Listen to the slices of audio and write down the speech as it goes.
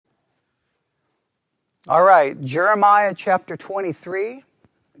All right, Jeremiah chapter 23.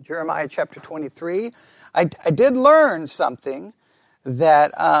 Jeremiah chapter 23. I did learn something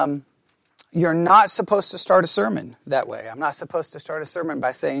that you're not supposed to start a sermon that way. I'm not supposed to start a sermon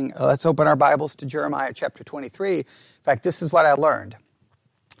by saying, let's open our Bibles to Jeremiah chapter 23. In fact, this is what I learned.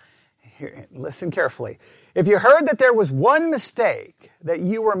 Here, listen carefully. If you heard that there was one mistake that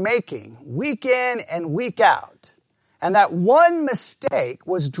you were making week in and week out, and that one mistake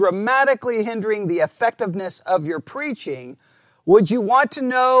was dramatically hindering the effectiveness of your preaching, would you want to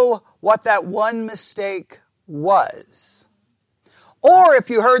know what that one mistake was? Or if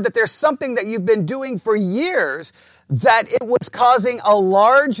you heard that there's something that you've been doing for years that it was causing a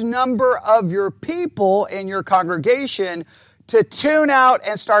large number of your people in your congregation to tune out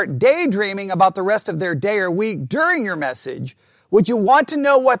and start daydreaming about the rest of their day or week during your message, would you want to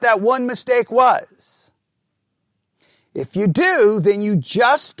know what that one mistake was? If you do, then you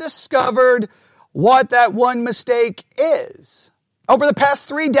just discovered what that one mistake is. Over the past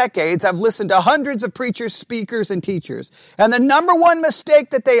 3 decades, I've listened to hundreds of preachers, speakers, and teachers. And the number one mistake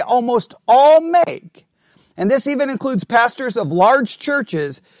that they almost all make, and this even includes pastors of large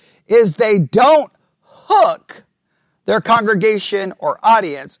churches, is they don't hook their congregation or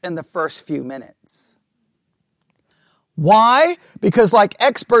audience in the first few minutes. Why? Because like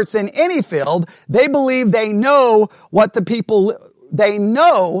experts in any field, they believe they know what the people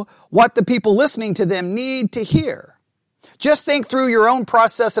listening to them need to hear. Just think through your own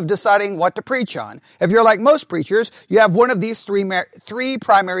process of deciding what to preach on. If you're like most preachers, you have one of these three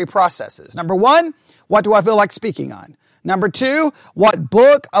primary processes. Number 1, what do I feel like speaking on? Number 2, what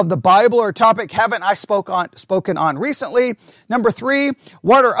book of the Bible or topic haven't I spoken on recently? Number 3,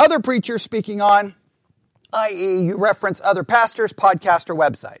 what are other preachers speaking on? I.e., you reference other pastors, podcasts, or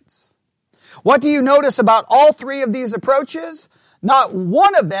websites. What do you notice about all 3 of these approaches? Not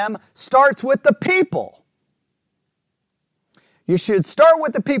one of them starts with the people. You should start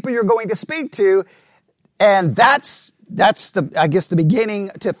with the people you're going to speak to, and that's the beginning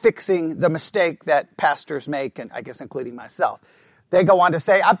to fixing the mistake that pastors make, and I guess including myself. They go on to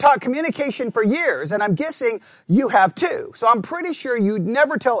say, I've taught communication for years, and I'm guessing you have too. So I'm pretty sure you'd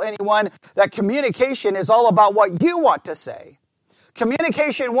never tell anyone that communication is all about what you want to say.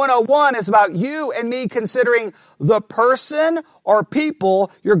 Communication 101 is about you and me considering the person or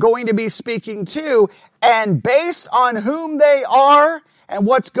people you're going to be speaking to, and based on whom they are and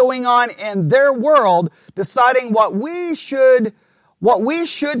what's going on in their world, deciding what we should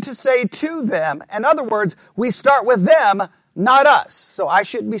to say to them. In other words, we start with them, not us. So I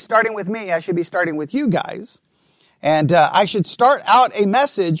shouldn't be starting with me. I should be starting with you guys. And I should start out a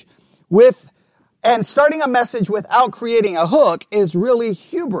message starting a message without creating a hook is really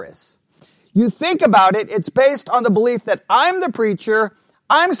hubris. You think about it, it's based on the belief that I'm the preacher,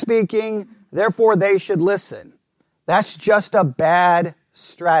 I'm speaking, therefore they should listen. That's just a bad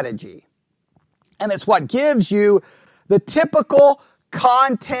strategy. And it's what gives you the typical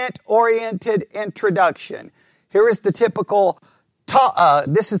content-oriented introduction. Here is the typical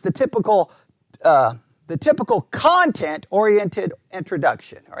content-oriented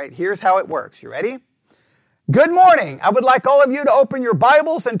introduction. All right, here's how it works. You ready? Good morning. I would like all of you to open your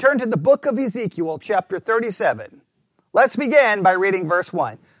Bibles and turn to the book of Ezekiel, chapter 37. Let's begin by reading verse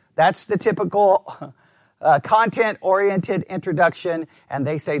 1. That's the typical content-oriented introduction, and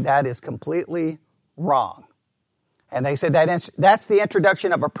they say that is completely wrong. And they say that's the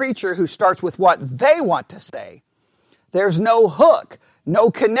introduction of a preacher who starts with what they want to say. There's no hook,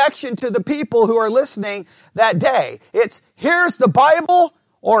 no connection to the people who are listening that day. It's, here's the Bible,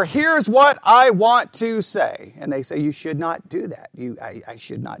 or here's what I want to say. And they say, you should not do that. I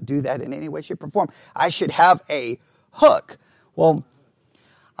should not do that in any way, shape, or form. I should have a hook. Well,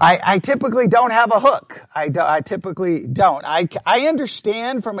 I typically don't have a hook. I typically don't. I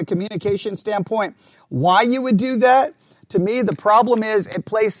understand from a communication standpoint why you would do that. To me, the problem is it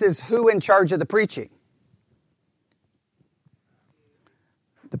places who in charge of the preaching?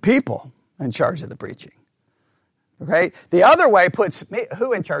 The people in charge of the preaching. Okay? The other way puts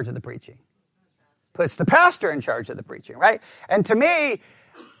who in charge of the preaching? Puts the pastor in charge of the preaching, right? And to me,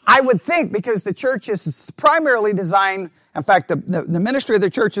 I would think because the church is primarily designed, in fact, the ministry of the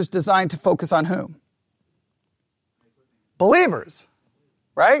church is designed to focus on whom? Believers,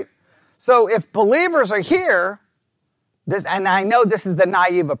 right? So if believers are here, and I know this is the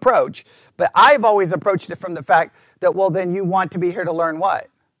naive approach, but I've always approached it from the fact that, well, then you want to be here to learn what?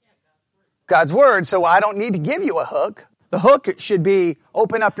 God's Word. So I don't need to give you a hook. The hook should be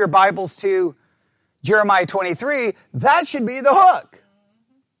open up your Bibles to Jeremiah 23. That should be the hook.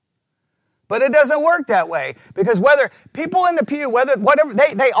 But it doesn't work that way, because whether people in the pew, whatever,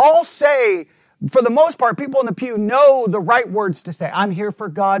 they all say for the most part, people in the pew know the right words to say. I'm here for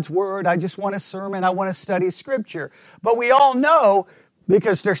God's word. I just want a sermon. I want to study scripture. But we all know,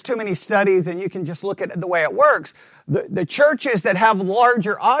 because there's too many studies and you can just look at the way it works, the churches that have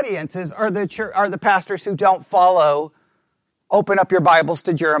larger audiences are the pastors who don't follow, open up your Bibles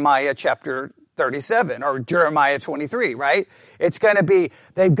to Jeremiah chapter 37 or Jeremiah 23, right? It's going to be,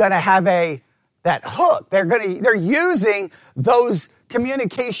 they're going to have that hook. They're using those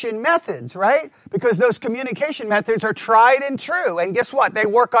communication methods, right? Because those communication methods are tried and true. And guess what? They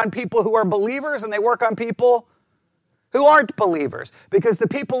work on people who are believers and they work on people who aren't believers. Because the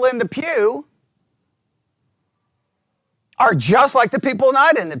people in the pew are just like the people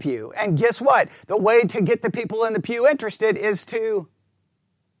not in the pew. And guess what? The way to get the people in the pew interested is to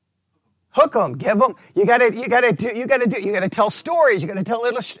hook them, give them. You gotta tell stories. You gotta tell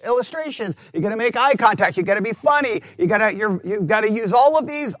illustrations. You gotta make eye contact. You gotta be funny. You gotta use all of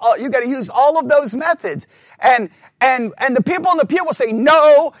these. You gotta use all of those methods. And the people in the pew will say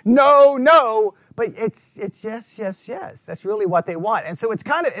no, no, no. But it's yes, yes, yes. That's really what they want. And so it's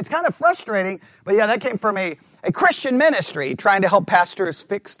kind of frustrating. But yeah, that came from a Christian ministry trying to help pastors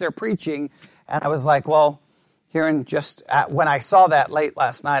fix their preaching. And I was like, well, when I saw that late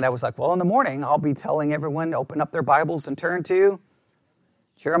last night, I was like, well, in the morning, I'll be telling everyone to open up their Bibles and turn to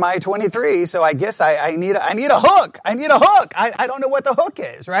Jeremiah 23. So I guess I need a hook. I need a hook. I don't know what the hook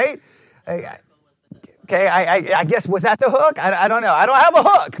is, right? Okay, I guess, was that the hook? I don't know. I don't have a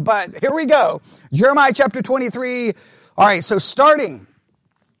hook, but here we go. Jeremiah chapter 23. All right, so starting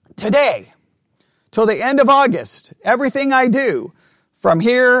today till the end of August, everything I do from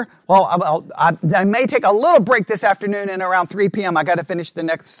here, well, I may take a little break this afternoon, and around 3 p.m. I got to finish the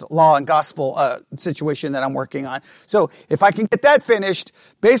next law and gospel situation that I'm working on. So if I can get that finished,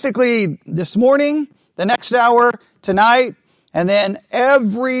 basically this morning, the next hour, tonight, and then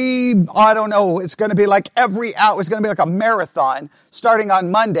it's going to be like every hour. It's going to be like a marathon starting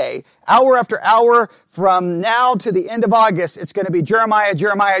on Monday. Hour after hour from now to the end of August, it's going to be Jeremiah,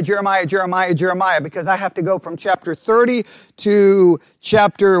 Jeremiah, Jeremiah, Jeremiah, Jeremiah, because I have to go from chapter 30 to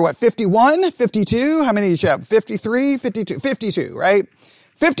chapter, 51, 52? How many chapters? 53, 52, 52, right?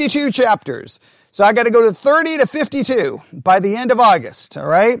 52 chapters. So I got to go to 30 to 52 by the end of August, all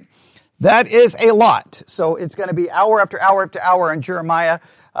right? That is a lot. So it's going to be hour after hour after hour in Jeremiah.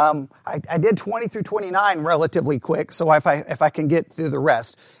 I did 20 through 29 relatively quick, so if I can get through the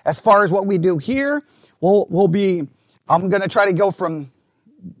rest. As far as what we do here, I'm going to try to get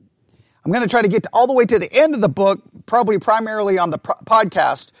all the way to the end of the book, probably primarily on the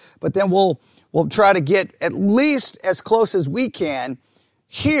podcast, but then we'll try to get at least as close as we can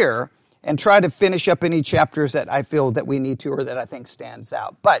here and try to finish up any chapters that I feel that we need to or that I think stands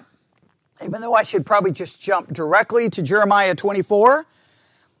out. But even though I should probably just jump directly to Jeremiah 24,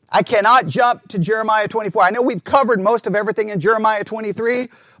 I cannot jump to Jeremiah 24. I know we've covered most of everything in Jeremiah 23,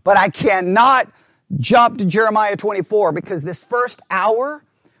 but I cannot jump to Jeremiah 24 because this first hour,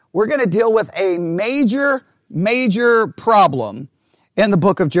 we're going to deal with a major, major problem in the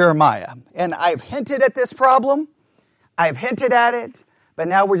book of Jeremiah. And I've hinted at this problem. I've hinted at it, but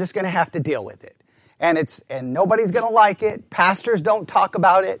now we're just going to have to deal with it. And nobody's going to like it. Pastors don't talk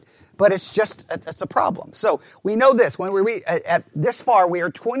about it. But it's a problem. So we know this. When we read at this far, we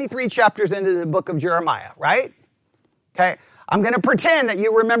are 23 chapters into the book of Jeremiah, right? Okay. I'm going to pretend that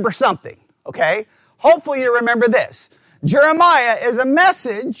you remember something, okay? Hopefully you remember this. Jeremiah is a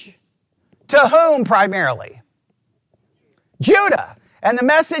message to whom primarily? Judah. And the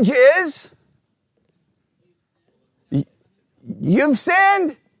message is, you've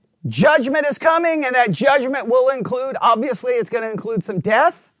sinned, judgment is coming, and that judgment will include, obviously it's going to include some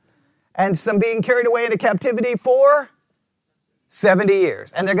death, and some being carried away into captivity for 70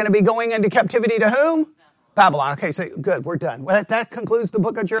 years. And they're going to be going into captivity to whom? Babylon. Okay, so good, we're done. Well, that concludes the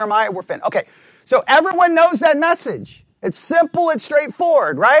book of Jeremiah. We're finished. Okay, so everyone knows that message. It's simple, it's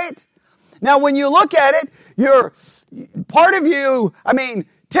straightforward, right? Now, when you look at it,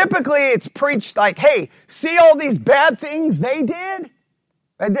 typically it's preached like, hey, see all these bad things they did?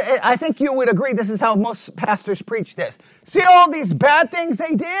 I think you would agree this is how most pastors preach this. See all these bad things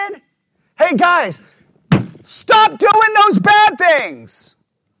they did? Hey guys, stop doing those bad things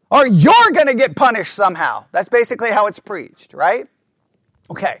or you're going to get punished somehow. That's basically how it's preached, right?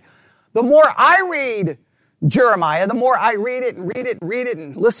 Okay. The more I read Jeremiah, the more I read it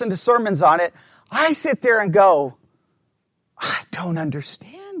and listen to sermons on it, I sit there and go, I don't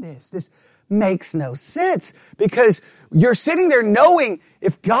understand this. This makes no sense because you're sitting there knowing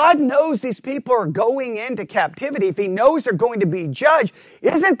if God knows these people are going into captivity, if he knows they're going to be judged,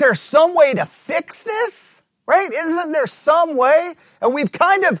 isn't there some way to fix this? Right? Isn't there some way? And we've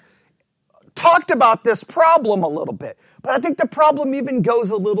kind of talked about this problem a little bit, but I think the problem even goes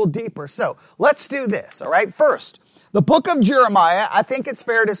a little deeper. So let's do this, all right? First, the book of Jeremiah, I think it's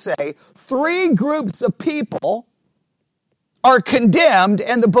fair to say, 3 groups of people are condemned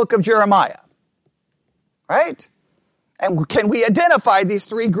in the book of Jeremiah, right? And can we identify these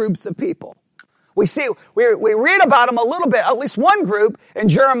 3 groups of people? We read about them a little bit, at least one group in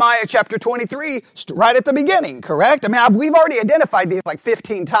Jeremiah chapter 23, right at the beginning, correct? I mean, we've already identified these like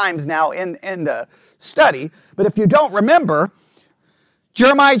 15 times now in the study, but if you don't remember,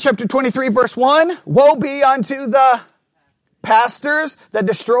 Jeremiah chapter 23 verse 1, woe be unto the pastors that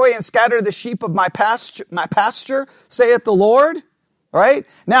destroy and scatter the sheep of my pasture, saith the Lord. Right?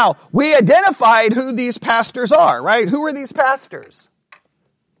 Now, we identified who these pastors are, right? Who are these pastors?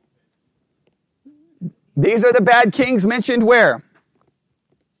 These are the bad kings mentioned where?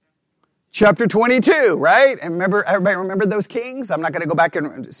 Chapter 22, right? And remember, everybody remember those kings? I'm not going to go back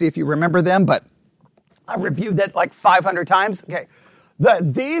and see if you remember them, but I reviewed that like 500 times. Okay.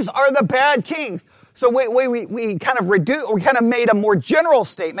 These are the bad kings. So we kind of made a more general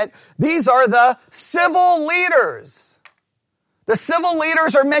statement. These are the civil leaders. The civil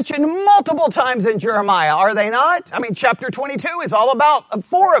leaders are mentioned multiple times in Jeremiah, are they not? I mean, chapter 22 is all about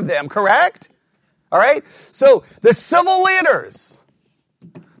 4 of them, correct? All right? So the civil leaders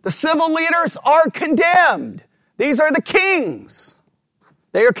are condemned. These are the kings.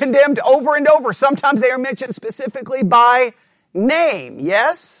 They are condemned over and over. Sometimes they are mentioned specifically by name,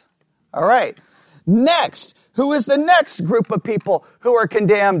 yes? All right. Next, who is the next group of people who are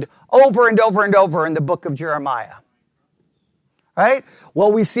condemned over and over and over in the book of Jeremiah? Right?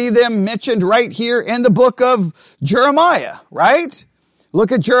 Well, we see them mentioned right here in the book of Jeremiah, right?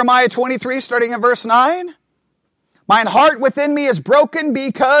 Look at Jeremiah 23, starting in verse 9. Mine heart within me is broken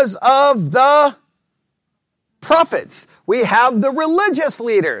because of the prophets. We have the religious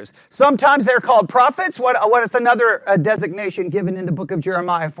leaders. Sometimes they're called prophets. What is another designation given in the book of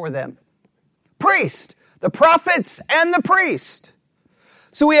Jeremiah for them? Priest. The prophets and the priest.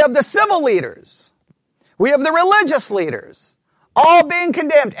 So we have the civil leaders. We have the religious leaders. All being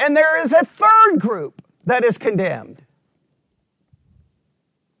condemned. And there is a third group that is condemned.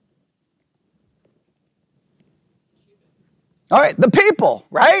 All right, the people,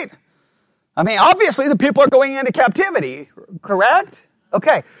 right? I mean, obviously the people are going into captivity, correct?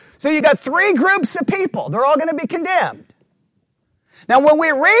 Okay, so you got 3 groups of people. They're all going to be condemned. Now, when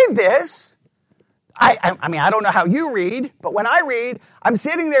we read this, I mean, I don't know how you read, but when I read, I'm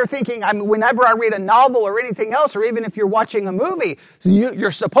sitting there thinking, whenever I read a novel or anything else, or even if you're watching a movie, you're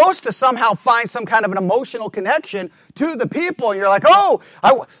supposed to somehow find some kind of an emotional connection to the people. And you're like, oh,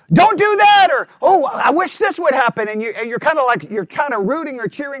 don't do that, or, oh, I wish this would happen. And you're kind of rooting or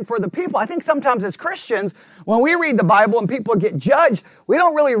cheering for the people. I think sometimes as Christians, when we read the Bible and people get judged, we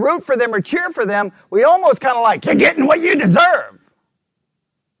don't really root for them or cheer for them. We almost kind of like, you're getting what you deserve.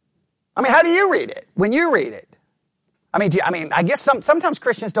 I mean, how do you read it when you read it? I mean, I guess sometimes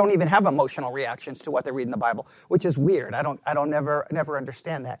Christians don't even have emotional reactions to what they read in the Bible, which is weird. I don't never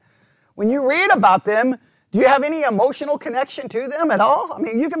understand that. When you read about them, do you have any emotional connection to them at all? I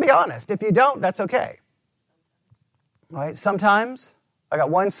mean, you can be honest. If you don't, that's okay. All right, sometimes. I got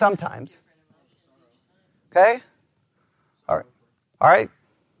one sometimes. Okay? All right.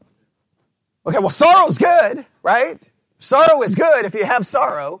 Okay, well, sorrow's good, right? Sorrow is good if you have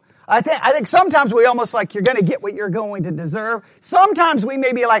sorrow. I think sometimes we almost like you're going to get what you're going to deserve. Sometimes we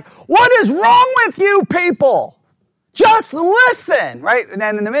may be like, what is wrong with you people? Just listen, right? And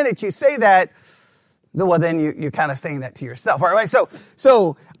then in the minute you say that, well, then you're kind of saying that to yourself. All right,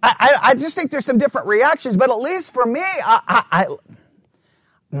 so I just think there's some different reactions, but at least for me,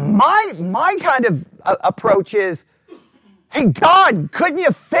 my kind of approach is, hey, God, couldn't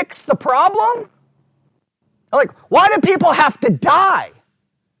you fix the problem? Like, why do people have to die?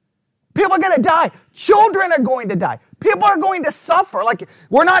 People are going to die. Children are going to die. People are going to suffer. Like,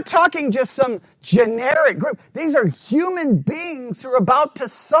 we're not talking just some generic group. These are human beings who are about to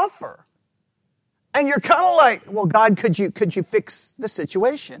suffer. And you're kind of like, well, God, could you fix the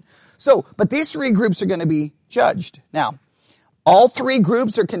situation? So, but these 3 groups are going to be judged. Now, all 3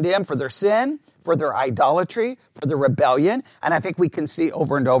 groups are condemned for their sin, for their idolatry, for their rebellion. And I think we can see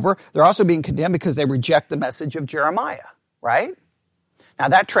over and over, they're also being condemned because they reject the message of Jeremiah, right? Now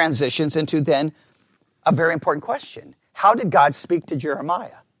that transitions into then a very important question. How did God speak to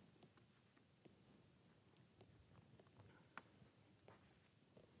Jeremiah?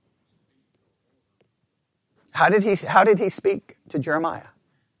 How did he speak to Jeremiah?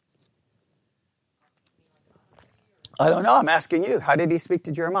 I don't know. I'm asking you. How did he speak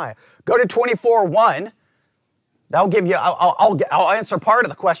to Jeremiah? Go to 24:1. That'll give you. I'll answer part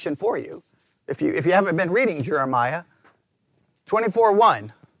of the question for you. If you haven't been reading Jeremiah,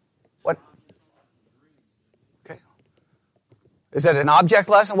 24:1. What? Okay. Is it an object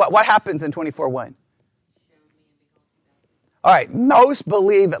lesson? What happens in 24:1? All right. Most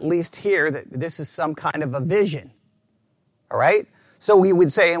believe, at least here, that this is some kind of a vision. All right. So we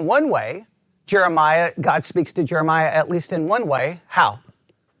would say in one way, God speaks to Jeremiah at least in one way. How?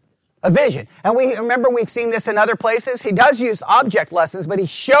 A vision. And we've seen this in other places. He does use object lessons, but he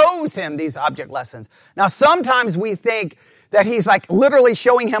shows him these object lessons. Now, sometimes we think that he's like literally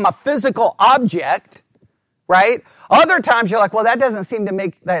showing him a physical object, right? Other times you're like, well, that doesn't seem to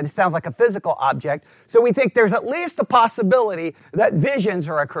make that. It sounds like a physical object. So we think there's at least a possibility that visions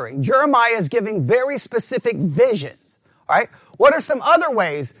are occurring. Jeremiah is giving very specific visions, all right? What are some other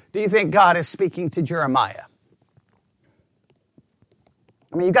ways do you think God is speaking to Jeremiah?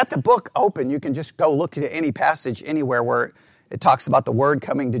 I mean, you got the book open. You can just go look at any passage anywhere where it talks about the word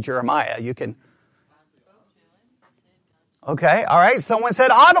coming to Jeremiah. You can. Okay, all right. Someone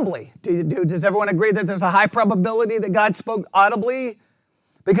said audibly. Does everyone agree that there's a high probability that God spoke audibly?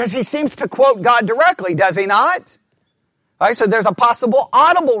 Because he seems to quote God directly, does he not? All right, so there's a possible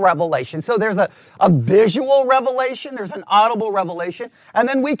audible revelation. So there's a visual revelation. There's an audible revelation. And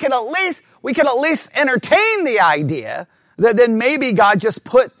then we can at least entertain the idea that then maybe God just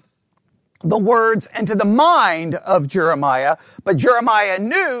put the words into the mind of Jeremiah, but Jeremiah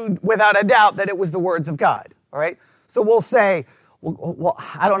knew without a doubt that it was the words of God. All right? So we'll say, well,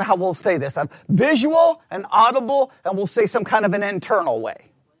 I don't know how we'll say this. Visual and audible, and we'll say some kind of an internal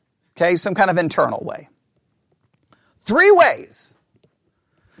way. Okay? Some kind of internal way. 3 ways.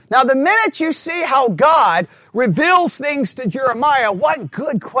 Now, the minute you see how God reveals things to Jeremiah, what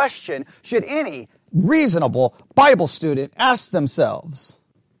good question should any reasonable Bible student ask themselves?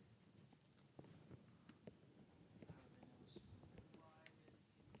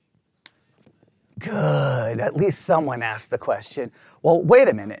 Good. At least someone asked the question. Well, wait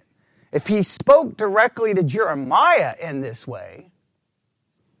a minute. If he spoke directly to Jeremiah in this way,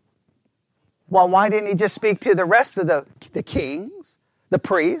 well, why didn't he just speak to the rest of the kings, the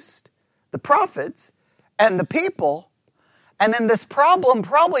priests, the prophets, and the people? And then this problem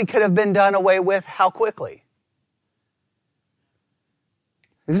probably could have been done away with how quickly?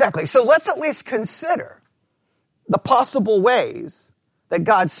 Exactly. So let's at least consider the possible ways that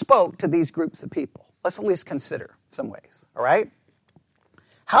God spoke to these groups of people. Let's at least consider some ways, all right?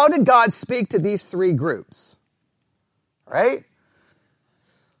 How did God speak to these 3 groups? All right?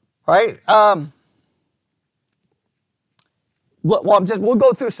 All right? We'll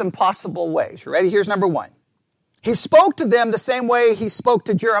go through some possible ways. You ready? Here's number 1. He spoke to them the same way he spoke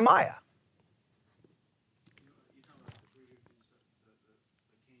to Jeremiah.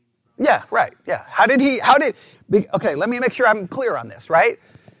 Yeah, right. Yeah. Okay, let me make sure I'm clear on this, right?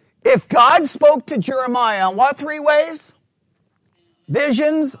 If God spoke to Jeremiah on what 3 ways?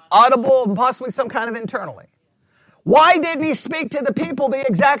 Visions, audible, and possibly some kind of internally. Why didn't he speak to the people the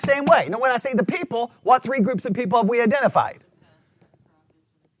exact same way? Now, when I say the people, what 3 groups of people have we identified?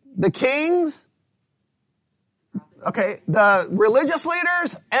 The kings, okay, the religious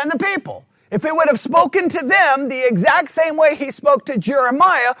leaders, and the people. If he would have spoken to them the exact same way he spoke to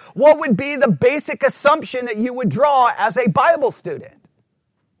Jeremiah, what would be the basic assumption that you would draw as a Bible student?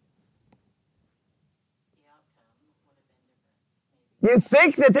 You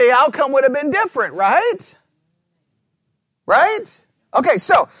think that the outcome would have been different, right? Right? Okay,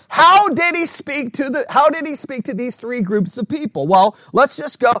 so how did he speak to these 3 groups of people? Well, let's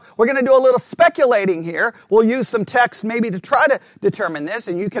just go. We're going to do a little speculating here. We'll use some text maybe to try to determine this,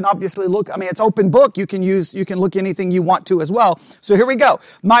 and you can obviously look. I mean, it's open book. You can look anything you want to as well. So here we go.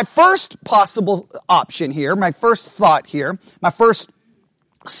 My first possible option here, my first thought here, my first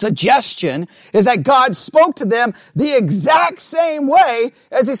suggestion is that God spoke to them the exact same way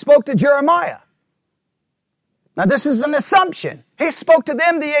as he spoke to Jeremiah. Now, this is an assumption. He spoke to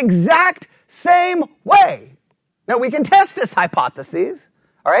them the exact same way. Now, we can test this hypothesis,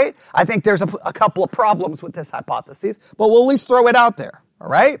 all right? I think there's a couple of problems with this hypothesis, but we'll at least throw it out there, all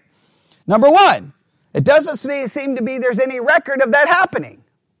right? Number 1, it doesn't seem to be there's any record of that happening.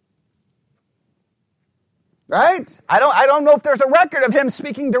 Right? I don't know if there's a record of him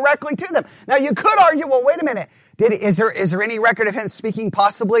speaking directly to them. Now, you could argue, well, wait a minute. Is there any record of him speaking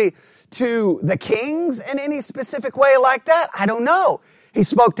possibly to the kings in any specific way like that? I don't know. He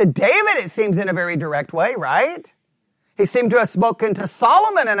spoke to David, it seems, in a very direct way, right? He seemed to have spoken to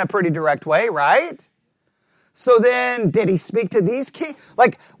Solomon in a pretty direct way, right? So then, did he speak to these kings?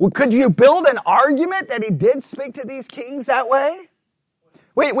 Like, could you build an argument that he did speak to these kings that way?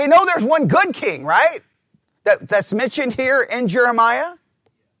 We know there's one good king, right? That's mentioned here in Jeremiah.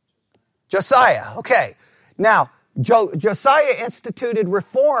 Josiah. Okay. Now, Josiah instituted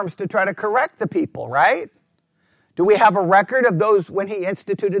reforms to try to correct the people, right? Do we have a record of those when he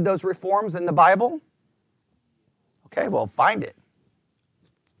instituted those reforms in the Bible? Okay, well, find it.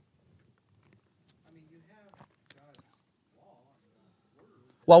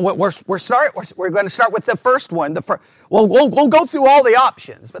 Well, we're going to start with the first one. We'll go through all the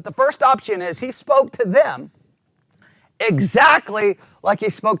options, but the first option is he spoke to them exactly like he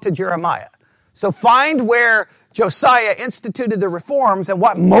spoke to Jeremiah. So find where Josiah instituted the reforms and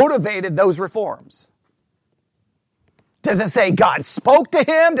what motivated those reforms. Does it say God spoke to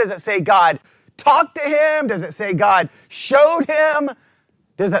him? Does it say God talked to him? Does it say God showed him?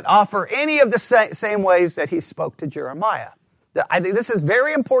 Does it offer any of the same ways that he spoke to Jeremiah? I think this is a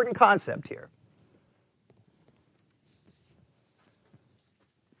very important concept here.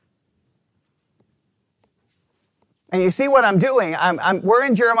 And you see what I'm doing? We're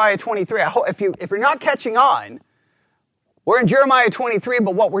in Jeremiah 23. If you're not catching on, we're in Jeremiah 23,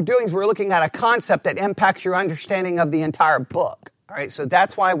 but what we're doing is we're looking at a concept that impacts your understanding of the entire book. All right, so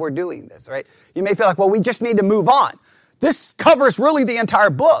that's why we're doing this. Right? You may feel like, well, we just need to move on. This covers really the entire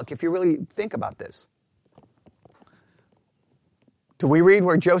book if you really think about this. Do we read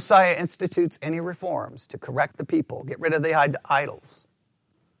where Josiah institutes any reforms to correct the people, get rid of the idols?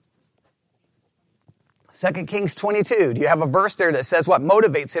 2 Kings 22. Do you have a verse there that says what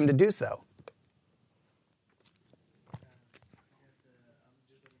motivates him to do so?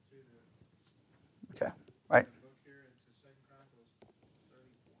 Okay, right.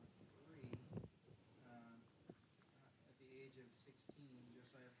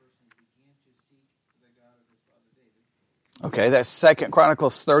 Okay, that's 2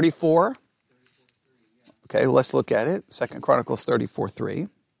 Chronicles 34. Okay, let's look at it. 2 Chronicles 34:3.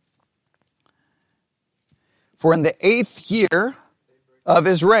 For in the 8th year of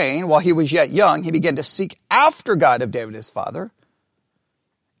his reign, while he was yet young, he began to seek after God of David his father.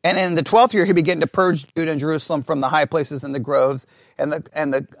 And in the 12th year, he began to purge Judah and Jerusalem from the high places and the groves and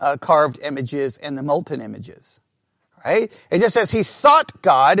the carved images and the molten images. Right? It just says he sought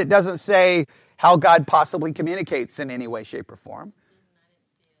God. It doesn't say how God possibly communicates in any way, shape, or form.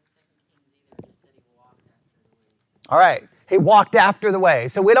 All right. He walked after the way.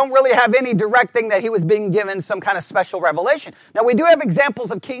 So we don't really have any direct thing that he was being given some kind of special revelation. Now, we do have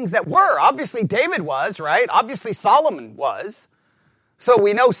examples of kings that were. Obviously, David was, right? Obviously, Solomon was. So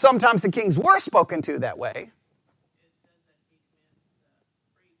we know sometimes the kings were spoken to that way.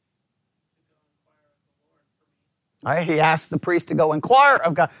 All right, he asked the priest to go inquire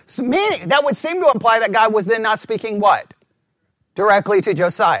of God. So meaning, that would seem to imply that God was then not speaking what? Directly to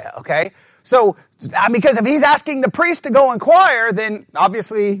Josiah, okay? So, because if he's asking the priest to go inquire, then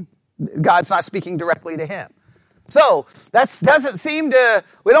obviously God's not speaking directly to him. So, we don't seem to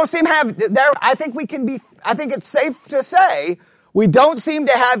have, I think it's safe to say, we don't seem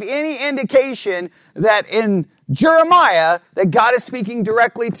to have any indication that in Jeremiah, that God is speaking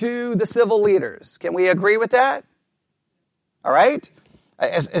directly to the civil leaders. Can we agree with that? All right?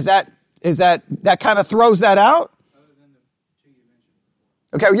 Is that kind of throws that out?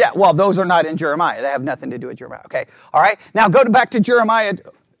 Okay, yeah, well, those are not in Jeremiah. They have nothing to do with Jeremiah. Okay, all right. Now go back to Jeremiah.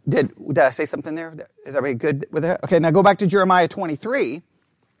 Did I say something there? Is everybody good with that? Okay, now go back to Jeremiah 23.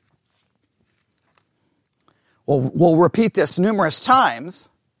 We'll repeat this numerous times.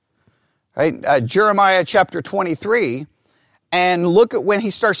 Right? Jeremiah chapter 23. And look at when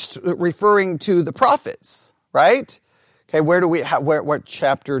he starts referring to the prophets, right? Okay, what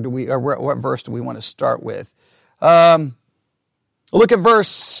chapter do we, or what verse do we want to start with? Look at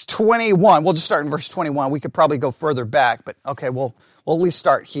verse 21. We'll just start in verse 21. We could probably go further back, but okay, we'll at least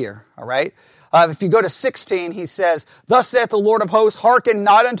start here, all right? If you go to 16, he says, Thus saith the Lord of hosts, hearken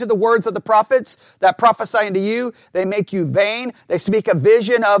not unto the words of the prophets that prophesy unto you. They make you vain. They speak a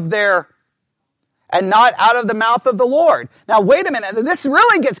vision of their, and not out of the mouth of the Lord. Now, wait a minute. This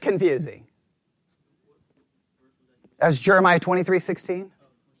really gets confusing. That's Jeremiah 23:16.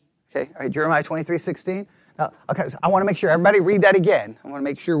 Okay, all right, Jeremiah 23:16. Okay, so I want to make sure everybody read that again. I want to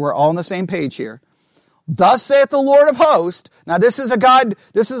make sure we're all on the same page here. Thus saith the Lord of hosts. Now this is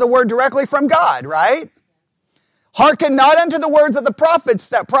a word directly from God, right? Hearken not unto the words of the prophets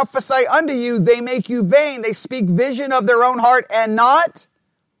that prophesy unto you. They make you vain. They speak vision of their own heart and not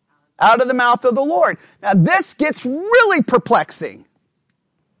out of the mouth of the Lord. Now this gets really perplexing.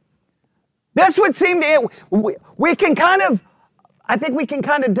 This would seem to, we can kind of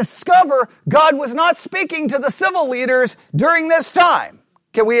discover God was not speaking to the civil leaders during this time.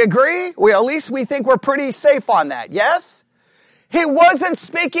 Can we agree? At least we think we're pretty safe on that, yes? He wasn't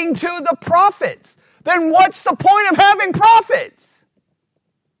speaking to the prophets. Then what's the point of having prophets?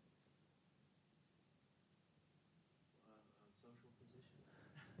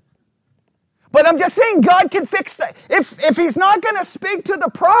 But I'm just saying God can fix that. If he's not going to speak to the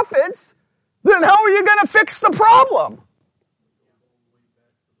prophets, then how are you going to fix the problem?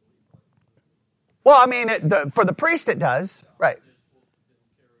 Well, I mean, for the priest it does, right.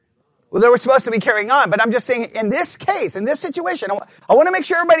 Well, they were supposed to be carrying on, but I'm just saying in this case, in this situation, I want to make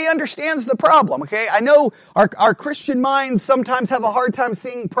sure everybody understands the problem, okay? I know our Christian minds sometimes have a hard time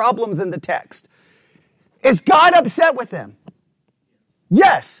seeing problems in the text. Is God upset with them?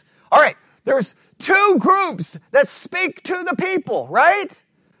 Yes. All right. There's two groups that speak to the people, right?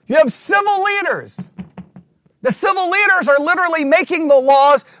 You have civil leaders. The civil leaders are literally making the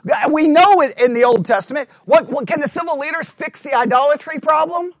laws. We know it in the Old Testament. What can the civil leaders fix the idolatry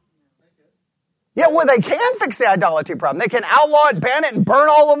problem? Yeah, well, they can fix the idolatry problem. They can outlaw it, ban it, and burn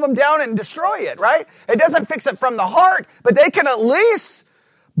all of them down and destroy it, right? It doesn't fix it from the heart, but they can at least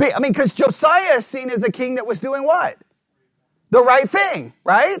because Josiah is seen as a king that was doing what? The right thing,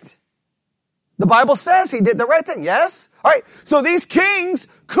 right? The Bible says he did the right thing, yes? All right, so these kings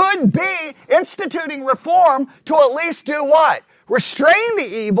could be instituting reform to at least do what? Restrain the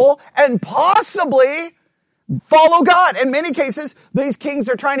evil and possibly follow God. In many cases, these kings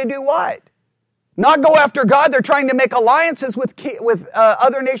are trying to do what? Not go after God. They're trying to make alliances with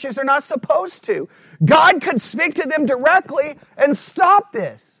other nations they're not supposed to. God could speak to them directly and stop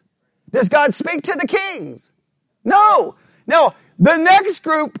this. Does God speak to the kings? No. No, the next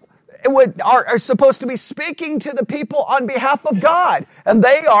group are supposed to be speaking to the people on behalf of God. And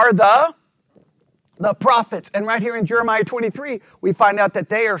they are the prophets. And right here in Jeremiah 23, we find out that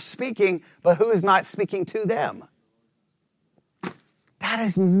they are speaking, but who is not speaking to them? That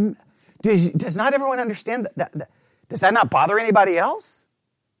is... Does not everyone understand that? Does that not bother anybody else?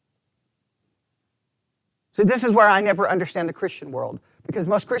 So this is where I never understand the Christian world. Because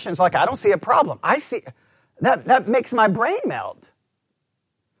most Christians are like, I don't see a problem. I see... That makes my brain melt.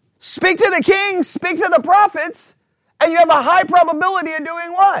 Speak to the kings, speak to the prophets, and you have a high probability of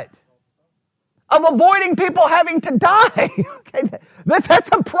doing what? Of avoiding people having to die. Okay, that's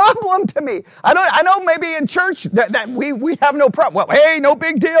a problem to me. I know maybe in church that we have no problem. Well, hey, no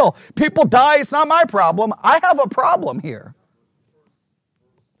big deal. People die, it's not my problem. I have a problem here.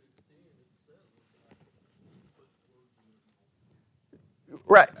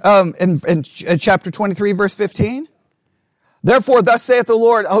 Right. In chapter 23, verse 15. Therefore, thus saith the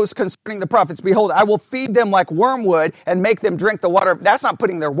Lord, host concerning the prophets, behold, I will feed them like wormwood and make them drink the water. That's not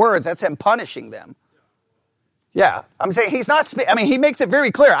putting their words. That's him punishing them. Yeah. I'm saying he's not, he makes it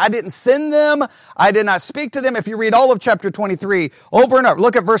very clear. I didn't send them. I did not speak to them. If you read all of chapter 23 over and over,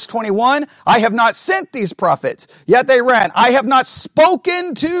 look at verse 21. I have not sent these prophets, yet they ran. I have not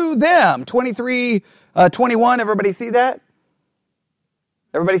spoken to them. 23, 21. Everybody see that?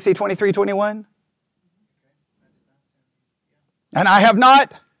 Everybody see 23, 21? And I have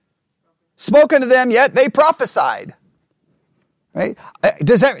not spoken to them yet. They prophesied. Right?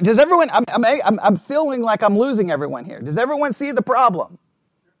 Does everyone? I'm feeling like I'm losing everyone here. Does everyone see the problem?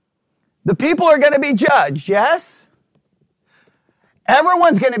 The people are going to be judged. Yes.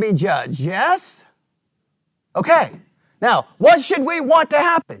 Everyone's going to be judged. Yes. Okay. Now, what should we want to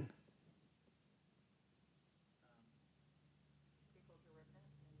happen?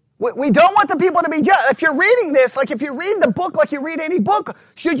 We don't want the people to be judged. If you're reading this, like if you read the book like you read any book,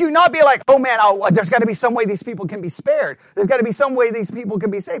 should you not be like, oh man, there's got to be some way these people can be spared. There's got to be some way these people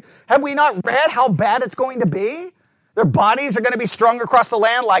can be saved. Have we not read how bad it's going to be? Their bodies are going to be strung across the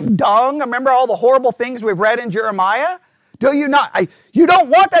land like dung. Remember all the horrible things we've read in Jeremiah? Do you not? You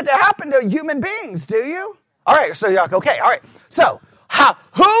don't want that to happen to human beings, do you? All right, so you're like, okay, all right. So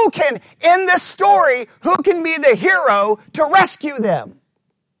who can, in this story, who can be the hero to rescue them?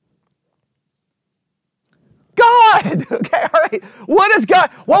 God. Okay, all right. What is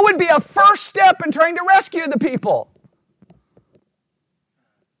God? What would be a first step in trying to rescue the people?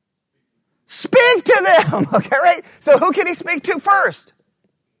 Speak to them. Okay, right? So who can he speak to first?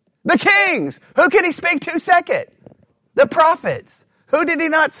 The kings. Who can he speak to second? The prophets. Who did he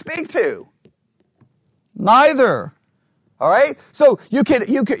not speak to? Neither. All right? So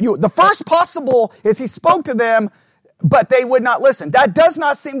the first possible is he spoke to them, but they would not listen. That does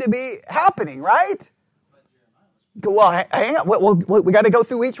not seem to be happening, right? Well, hang on. We got to go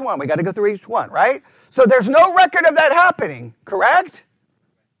through each one. Right? So there's no record of that happening, correct?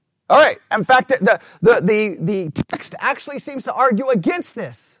 All right. In fact, the text actually seems to argue against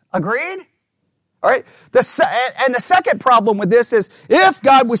this. Agreed? All right. And the second problem with this is, if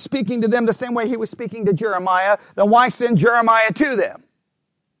God was speaking to them the same way he was speaking to Jeremiah, then why send Jeremiah to them?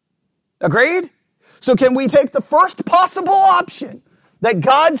 Agreed? So can we take the first possible option, that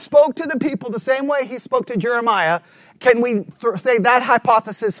God spoke to the people the same way he spoke to Jeremiah? Can we say that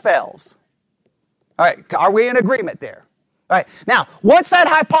hypothesis fails? All right, are we in agreement there? All right, now, once that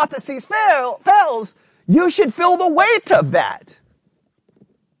hypothesis fails, you should feel the weight of that.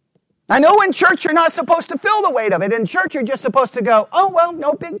 I know in church you're not supposed to feel the weight of it. In church you're just supposed to go, oh, well,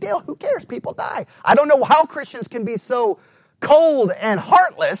 no big deal. Who cares? People die. I don't know how Christians can be so cold and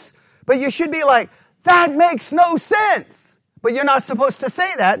heartless, but you should be like, that makes no sense. But you're not supposed to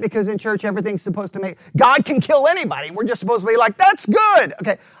say that because in church everything's supposed to make, God can kill anybody. We're just supposed to be like, that's good.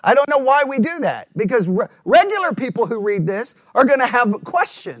 Okay, I don't know why we do that because regular people who read this are going to have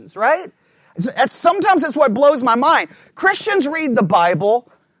questions, right? Sometimes it's what blows my mind. Christians read the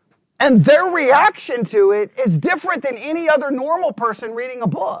Bible and their reaction to it is different than any other normal person reading a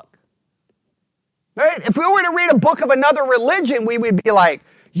book. Right? If we were to read a book of another religion, we would be like,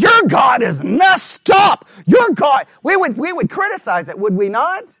 your God is messed up. Your God. We would criticize it, would we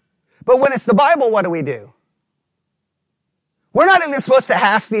not? But when it's the Bible, what do? We're not even supposed to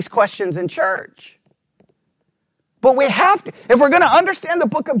ask these questions in church. But we have to. If we're going to understand the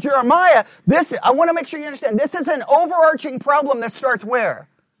book of Jeremiah, I want to make sure you understand, this is an overarching problem that starts where?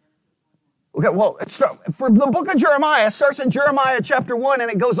 Okay, well, for the book of Jeremiah, it starts in Jeremiah chapter 1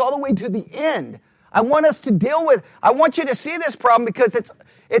 and it goes all the way to the end. I want you to see this problem because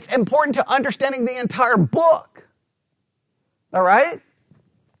it's important to understanding the entire book. All right?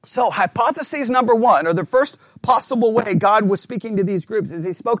 So hypothesis number 1, or the first possible way God was speaking to these groups, is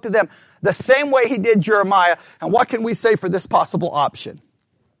he spoke to them the same way he did Jeremiah. And what can we say for this possible option?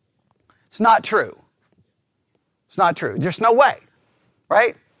 It's not true. It's not true. There's no way.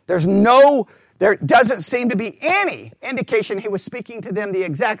 Right? There doesn't seem to be any indication he was speaking to them the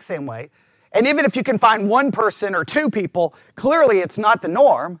exact same way. And even if you can find one person or two people, clearly it's not the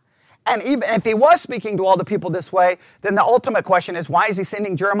norm. And even if he was speaking to all the people this way, then the ultimate question is, why is he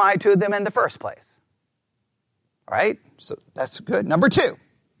sending Jeremiah to them in the first place? All right, so that's good. Number 2.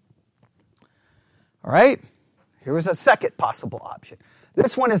 All right, here is a second possible option.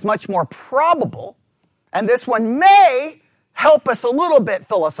 This one is much more probable, and this one may help us a little bit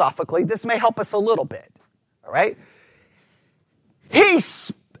philosophically. This may help us a little bit. All right, he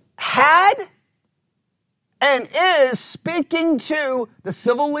had and is speaking to the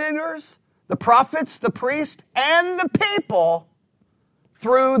civil leaders, the prophets, the priests, and the people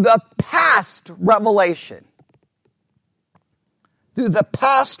through the past revelation. Through the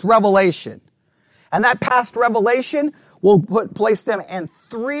past revelation. And that past revelation will put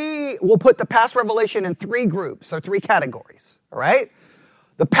the past revelation in 3 groups or 3 categories. All right?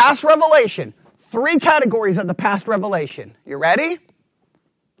 The past revelation, 3 categories of the past revelation. You ready?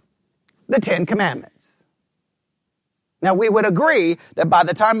 The 10 Commandments. Now, we would agree that by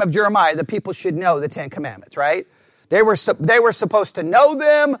the time of Jeremiah, the people should know the 10 Commandments, right? They were supposed to know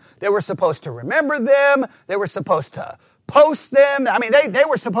them. They were supposed to remember them. They were supposed to post them. I mean, they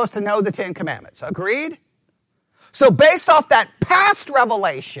were supposed to know the 10 Commandments. Agreed? So based off that past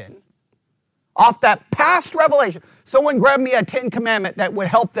revelation, someone grab me a 10 Commandment that would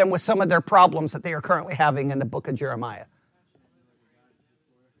help them with some of their problems that they are currently having in the book of Jeremiah.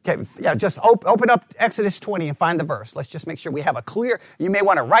 Okay, yeah, just open up Exodus 20 and find the verse. Let's just make sure we have a clear, you may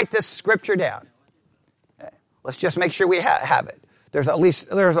want to write this scripture down. Okay, let's just make sure we have it. There's at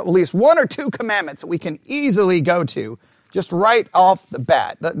least 1 or 2 commandments that we can easily go to just right off the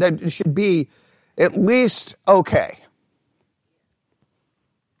bat. That should be at least okay.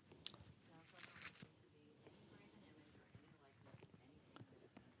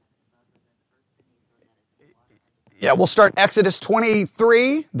 Yeah, we'll start Exodus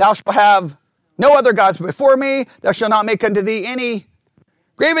 23. Thou shalt have no other gods before me. Thou shalt not make unto thee any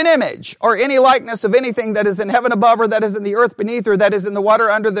graven image or any likeness of anything that is in heaven above or that is in the earth beneath or that is in the water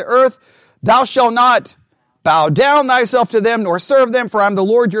under the earth. Thou shalt not bow down thyself to them nor serve them, for I am the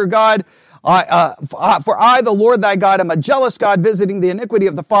Lord your God. For I, the Lord thy God, am a jealous God, visiting the iniquity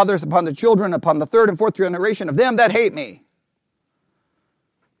of the fathers upon the children, upon the 3rd and 4th generation of them that hate me.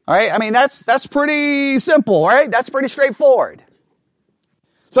 All right, I mean, that's pretty simple, right? That's pretty straightforward.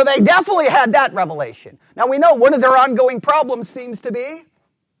 So they definitely had that revelation. Now we know one of their ongoing problems seems to be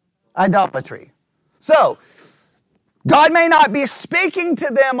idolatry. So, God may not be speaking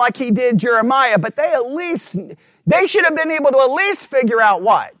to them like he did Jeremiah, but they should have been able to at least figure out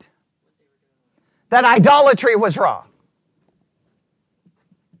what? That idolatry was wrong.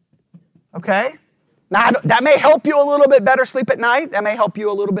 Okay? Now, that may help you a little bit better sleep at night. That may help you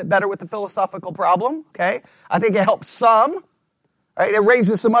a little bit better with the philosophical problem. Okay? I think it helps some. Right? It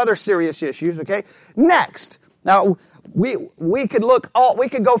raises some other serious issues. Okay? Next. Now, we could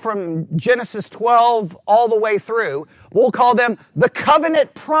go from Genesis 12 all the way through. We'll call them the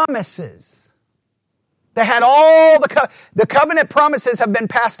covenant promises. They had all the covenant promises have been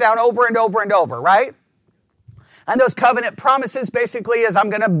passed down over and over and over, right? And those covenant promises basically is I'm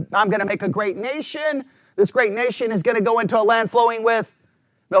gonna make a great nation. This great nation is gonna go into a land flowing with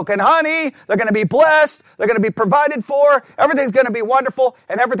milk and honey. They're gonna be blessed. They're gonna be provided for. Everything's gonna be wonderful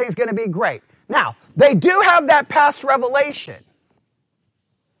and everything's gonna be great. Now, they do have that past revelation.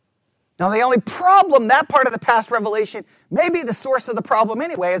 Now, the only problem, that part of the past revelation, may be the source of the problem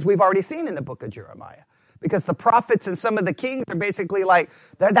anyway, as we've already seen in the book of Jeremiah. Because the prophets and some of the kings are basically like,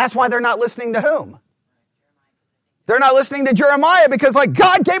 that's why they're not listening to whom? They're not listening to Jeremiah because like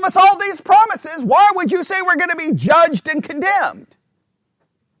God gave us all these promises. Why would you say we're going to be judged and condemned?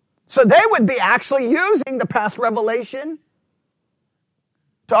 So they would be actually using the past revelation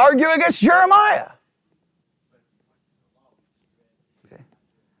to argue against Jeremiah.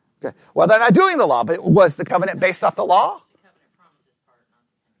 Okay. Well, they're not doing the law, but was the covenant based off the law?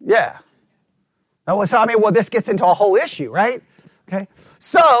 Yeah. This gets into a whole issue, right? Okay.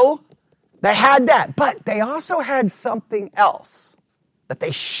 So they had that, but they also had something else that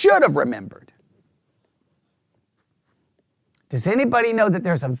they should have remembered. Does anybody know that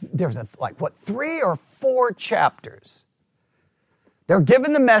there's 3 or 4 chapters? They're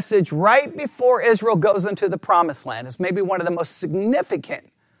given the message right before Israel goes into the promised land. It's maybe one of the most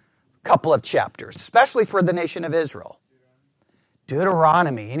significant couple of chapters, especially for the nation of Israel.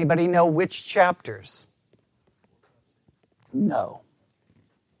 Deuteronomy. Anybody know which chapters? No.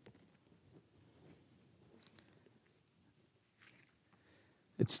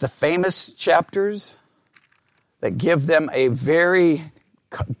 It's the famous chapters that give them a very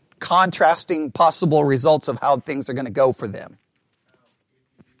contrasting possible results of how things are going to go for them.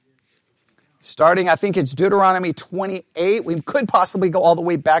 Starting, I think it's Deuteronomy 28. We could possibly go all the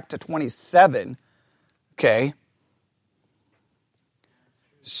way back to 27. Okay.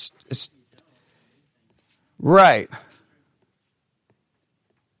 Right.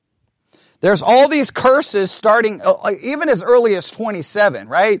 There's all these curses starting, even as early as 27,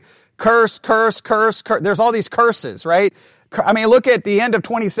 right? Curse, curse, curse, curse. There's all these curses, right? I mean, look at the end of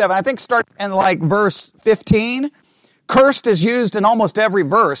 27. I think start in verse 15. Cursed is used in almost every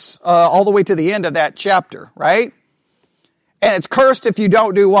verse, all the way to the end of that chapter, right? And it's cursed if you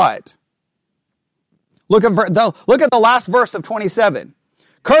don't do what? Look at the last verse of 27.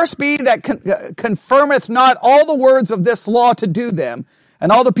 Cursed be that confirmeth not all the words of this law to do them,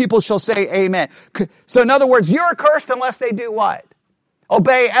 and all the people shall say amen. So in other words, you're cursed unless they do what?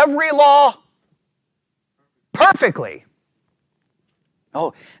 Obey every law perfectly.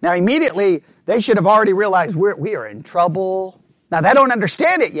 Oh, now immediately they should have already realized we are in trouble. Now they don't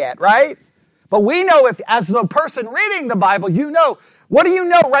understand it yet, right? But we know if, as the person reading the Bible, you know, what do you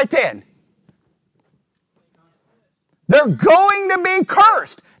know right then? They're going to be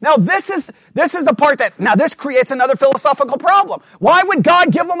cursed. Now this is the part this creates another philosophical problem. Why would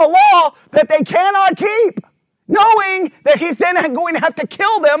God give them a law that they cannot keep, knowing that he's then going to have to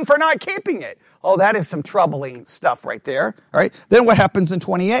kill them for not keeping it? Oh, that is some troubling stuff right there. All right. Then what happens in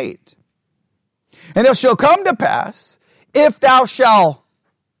 28? And it shall come to pass, if thou shalt,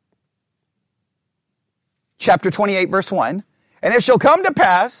 chapter 28, verse 1, and it shall come to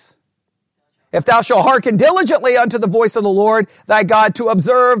pass, if thou shalt hearken diligently unto the voice of the Lord thy God to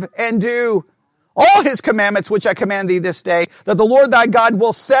observe and do all his commandments which I command thee this day, that the Lord thy God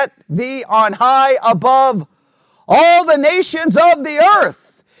will set thee on high above all the nations of the earth.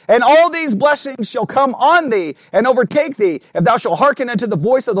 And all these blessings shall come on thee and overtake thee, if thou shalt hearken unto the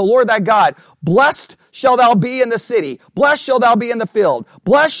voice of the Lord thy God. Blessed shall thou be in the city. Blessed shall thou be in the field.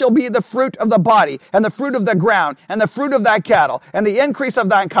 Blessed shall be the fruit of the body, and the fruit of the ground, and the fruit of thy cattle, and the increase of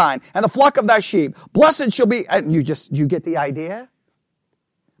thy kind, and the flock of thy sheep. Blessed shall be, and you get the idea?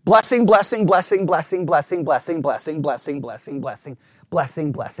 Blessing, blessing, blessing, blessing, blessing, blessing, blessing, blessing, blessing, blessing,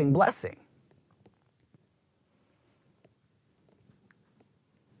 blessing, blessing, blessing.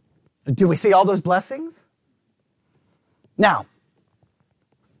 Do we see all those blessings? Now,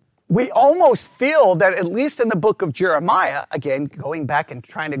 we almost feel that at least in the book of Jeremiah, again, going back and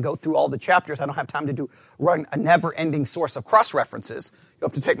trying to go through all the chapters, I don't have time to run a never-ending source of cross-references. You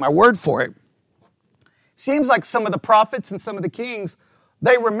have to take my word for it. Seems like some of the prophets and some of the kings,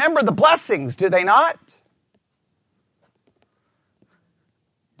 they remember the blessings, do they not?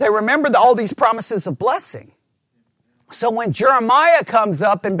 They remember all these promises of blessing. So when Jeremiah comes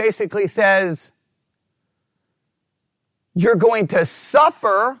up and basically says, you're going to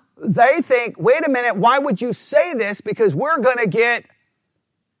suffer, they think, wait a minute, why would you say this? Because we're going to get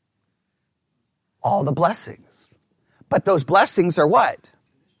all the blessings. But those blessings are what?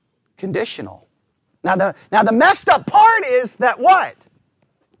 Conditional. Now the messed up part is that what?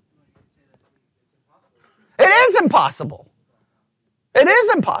 impossible. It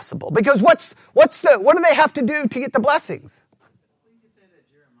is impossible because what do they have to do to get the blessings? Well, you could say that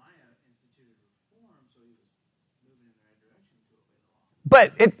Jeremiah instituted reform, so he was moving in the right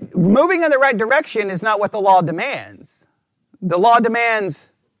direction to obey the law. But moving in the right direction is not what the law demands. The law demands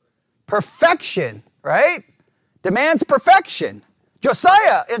perfection, right? Demands perfection.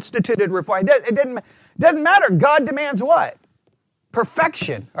 Josiah instituted reform. It doesn't matter. God demands what?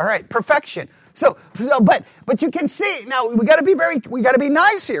 Perfection. All right, perfection. But you can see now we got to be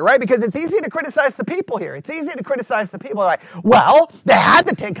nice here, right? Because it's easy to criticize the people here. It's easy to criticize the people like, well, they had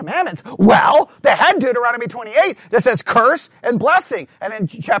the 10 Commandments. Well, they had Deuteronomy 28 that says curse and blessing, and then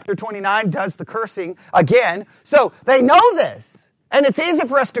chapter 29 does the cursing again. So they know this, and it's easy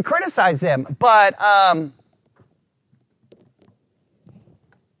for us to criticize them. But how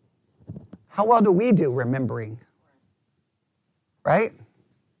well do we do remembering? Right?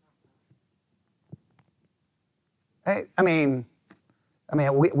 I mean,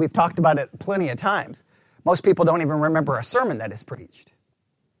 we've talked about it plenty of times. Most people don't even remember a sermon that is preached.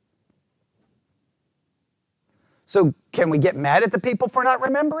 So can we get mad at the people for not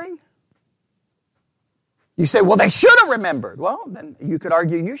remembering? You say, well, they should have remembered. Well, then you could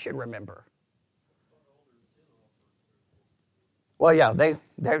argue you should remember. Well, yeah,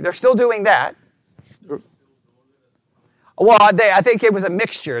 they're still doing that. Well, I think it was a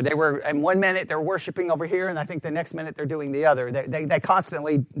mixture. They were, in 1 minute, they're worshiping over here, and I think the next minute they're doing the other. They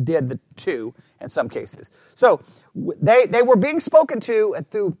constantly did the two in some cases. So they were being spoken to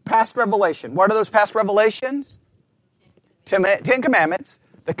through past revelation. What are those past revelations? 10 Commandments,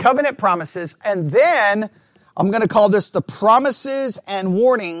 the covenant promises, and then I'm going to call this the promises and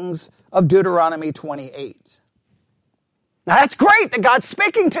warnings of Deuteronomy 28. Now, that's great that God's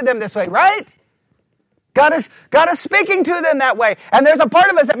speaking to them this way, right? God is speaking to them that way. And there's a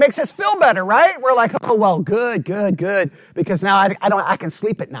part of us that makes us feel better, right? We're like, oh, well, good. Because now I can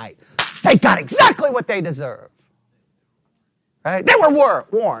sleep at night. They got exactly what they deserve. Right? They were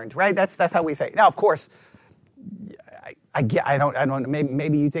warned, right? That's how we say it. Now, of course, I don't,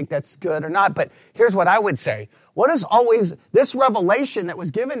 maybe you think that's good or not, but here's what I would say. What is always, this revelation that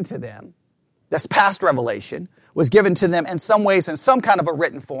was given to them, this past revelation, was given to them in some ways in some kind of a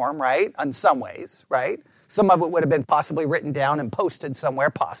written form, right? In some ways, right? Some of it would have been possibly written down and posted somewhere,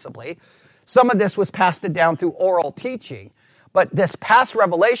 possibly. Some of this was passed down through oral teaching. But this past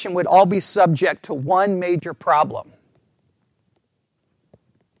revelation would all be subject to one major problem.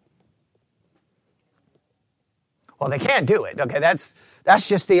 Well, they can't do it. Okay, that's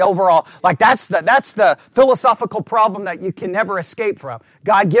just the overall, like that's the philosophical problem that you can never escape from.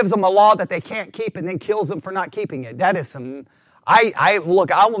 God gives them a law that they can't keep and then kills them for not keeping it. That is some, I will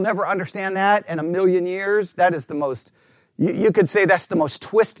never understand that in a million years. That is the most, you could say that's the most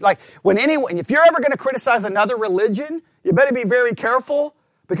twist. Like if you're ever going to criticize another religion, you better be very careful.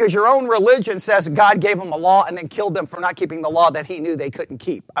 Because your own religion says God gave them a law and then killed them for not keeping the law that he knew they couldn't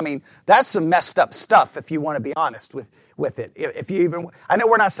keep. I mean, that's some messed up stuff if you want to be honest with it. I know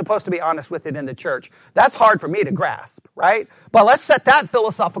we're not supposed to be honest with it in the church. That's hard for me to grasp, right? But let's set that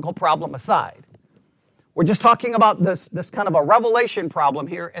philosophical problem aside. We're just talking about this kind of a revelation problem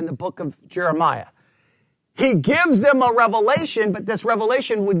here in the book of Jeremiah. He gives them a revelation, but this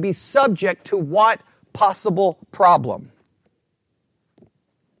revelation would be subject to what possible problem?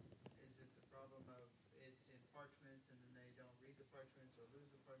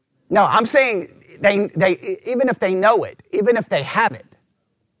 No, I'm saying they even if they know it, even if they have it.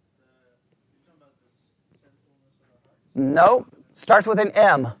 No, starts with an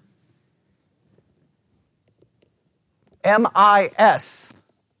M. M-I-S.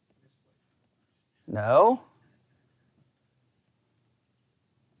 No.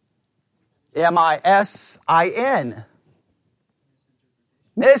 M-I-S-I-N.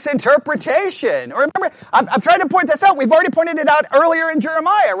 Misinterpretation. Remember, I've tried to point this out. We've already pointed it out earlier in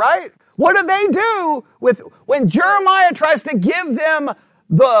Jeremiah, right? What do they do when Jeremiah tries to give them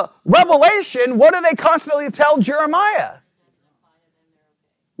the revelation? What do they constantly tell Jeremiah?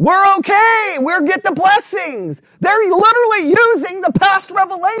 We're okay. We'll get the blessings. They're literally using the past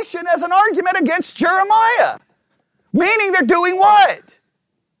revelation as an argument against Jeremiah. Meaning they're doing what?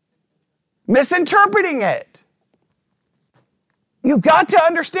 Misinterpreting it. You've got to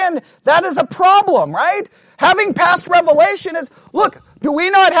understand that is a problem, right? Having past revelation is, look, do we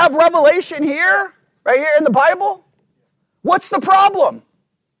not have revelation here? Right here in the Bible? What's the problem?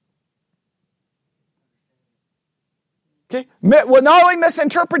 Okay, well, not only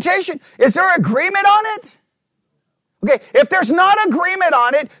misinterpretation, is there agreement on it? Okay, if there's not agreement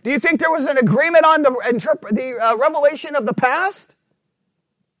on it, do you think there was an agreement on the revelation of the past?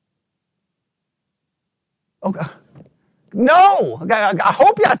 Okay. No, I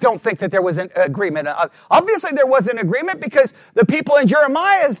hope you don't think that there was an agreement. Obviously, there was an agreement because the people in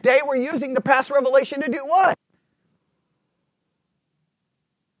Jeremiah's day were using the past revelation to do what?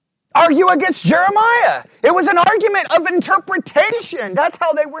 Argue against Jeremiah. It was an argument of interpretation. That's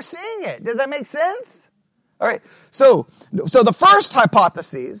how they were seeing it. Does that make sense? All right. So the first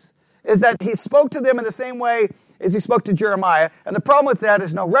hypothesis is that he spoke to them in the same way as he spoke to Jeremiah. And the problem with that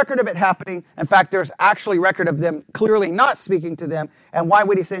is no record of it happening. In fact, there's actually record of them clearly not speaking to them. And why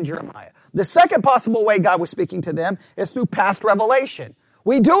would he send Jeremiah? The second possible way God was speaking to them is through past revelation.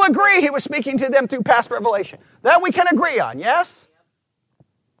 We do agree he was speaking to them through past revelation. That we can agree on, yes?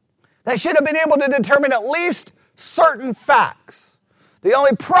 They should have been able to determine at least certain facts. The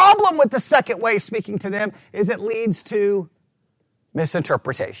only problem with the second way of speaking to them is it leads to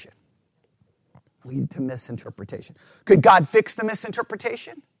misinterpretation. Lead to misinterpretation. Could God fix the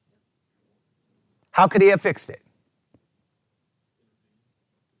misinterpretation? How could he have fixed it?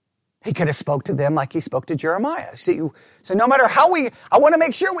 He could have spoke to them like he spoke to Jeremiah. See, so no matter how I want to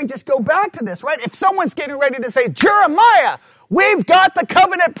make sure we just go back to this, right? If someone's getting ready to say, Jeremiah, we've got the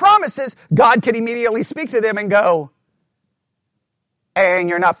covenant promises, God could immediately speak to them and go, and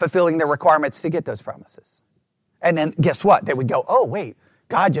you're not fulfilling the requirements to get those promises. And then guess what? They would go, oh, wait,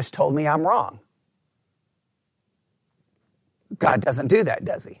 God just told me I'm wrong. God doesn't do that,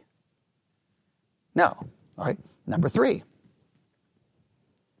 does he? No. All right. Number 3.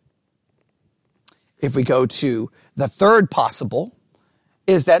 If we go to the third possible,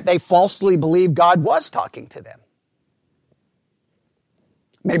 is that they falsely believed God was talking to them.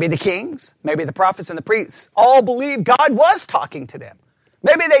 Maybe the kings, maybe the prophets and the priests all believed God was talking to them.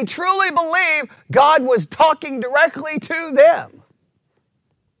 Maybe they truly believe God was talking directly to them.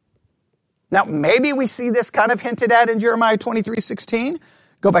 Now, maybe we see this kind of hinted at in Jeremiah 23:16.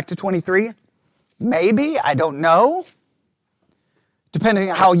 Go back to 23. Maybe, I don't know. Depending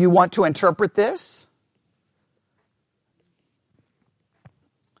on how you want to interpret this.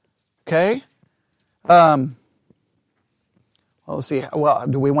 Okay. Well, let's see. Well,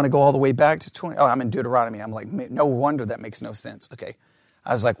 do we want to go all the way back to 20? Oh, I'm in Deuteronomy. I'm like, no wonder that makes no sense. Okay.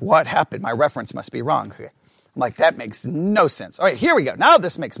 I was like, what happened? My reference must be wrong. Okay. I'm like, that makes no sense. All right, here we go. Now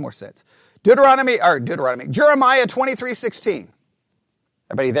this makes more sense. Jeremiah 23:16.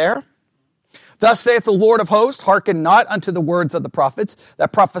 Everybody there? Thus saith the Lord of hosts, hearken not unto the words of the prophets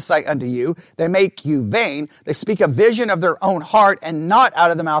that prophesy unto you. They make you vain. They speak a vision of their own heart and not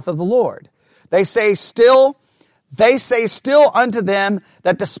out of the mouth of the Lord. They say still unto them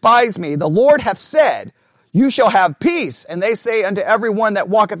that despise me, the Lord hath said, you shall have peace. And they say unto everyone that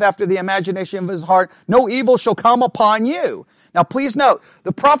walketh after the imagination of his heart, no evil shall come upon you. Now, please note,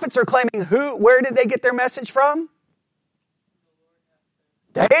 the prophets are claiming where did they get their message from?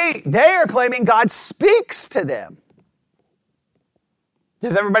 They are claiming God speaks to them.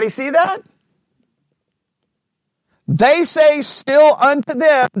 Does everybody see that? They say still unto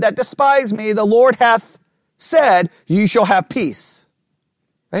them that despise me, the Lord hath said, you shall have peace.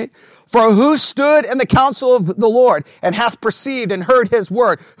 Right? For who stood in the counsel of the Lord and hath perceived and heard his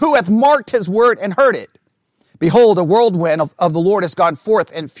word? Who hath marked his word and heard it? Behold, a whirlwind of the Lord has gone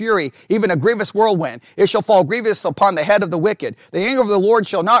forth in fury, even a grievous whirlwind. It shall fall grievous upon the head of the wicked. The anger of the Lord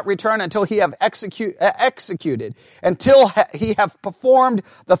shall not return until he have executed, until he have performed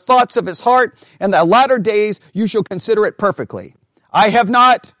the thoughts of his heart. In the latter days you shall consider it perfectly. I have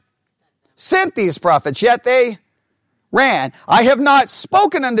not sent these prophets, yet they ran. I have not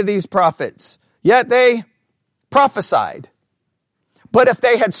spoken unto these prophets, yet they prophesied. But if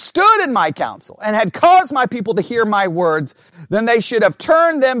they had stood in my counsel and had caused my people to hear my words, then they should have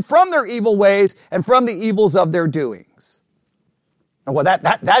turned them from their evil ways and from the evils of their doings. Well,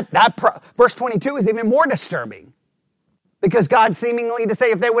 verse 22 is even more disturbing. Because God seemingly to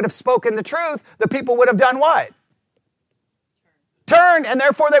say if they would have spoken the truth, the people would have done what? Turned, and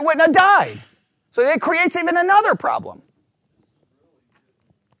therefore they wouldn't have died. So it creates even another problem.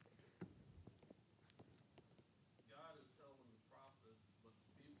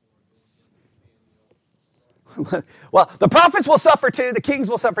 Well, the prophets will suffer too, the kings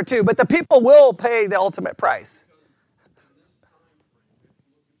will suffer too, but the people will pay the ultimate price.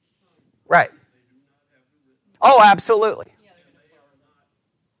 Right. Oh, absolutely.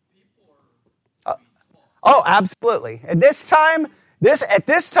 Oh, absolutely. At this time,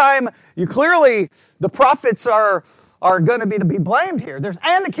 you clearly, the prophets are going to be blamed here.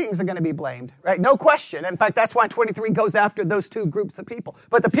 And the kings are going to be blamed, right? No question. In fact, that's why 23 goes after those two groups of people.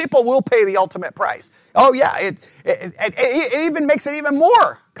 But the people will pay the ultimate price. Oh yeah, it even makes it even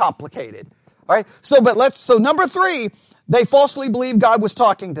more complicated. All right. So number 3, they falsely believed God was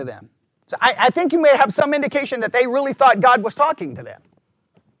talking to them. So I think you may have some indication that they really thought God was talking to them.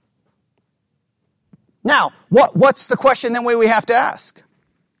 Now, what's the question then we have to ask?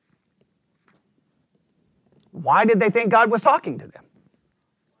 Why did they think God was talking to them?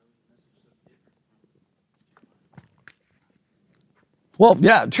 Well,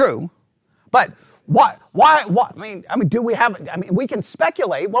 yeah, true. But why? I mean, we can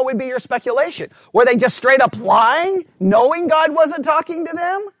speculate. What would be your speculation? Were they just straight up lying, knowing God wasn't talking to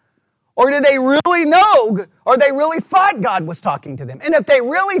them? Or did they really know, or they really thought God was talking to them? And if they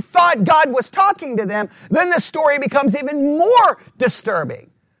really thought God was talking to them, then the story becomes even more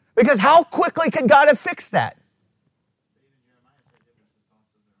disturbing. Because how quickly could God have fixed that?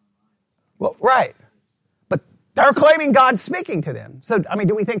 Well, right. But they're claiming God's speaking to them. So, I mean,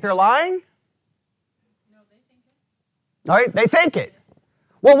 do we think they're lying? No, they think it. All right, they think it.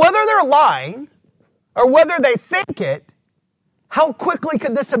 Well, whether they're lying or whether they think it, how quickly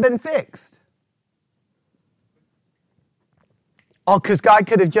could this have been fixed? Oh, because God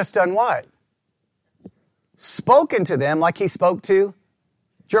could have just done what? Spoken to them like he spoke to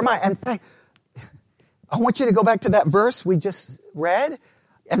Jeremiah. In fact, I want you to go back to that verse we just read.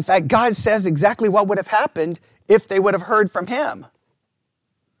 In fact, God says exactly what would have happened if they would have heard from him.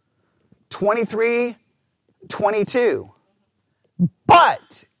 23:22.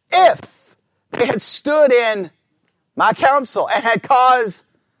 But if they had stood in my counsel and had caused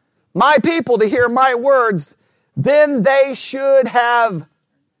my people to hear my words, then they should have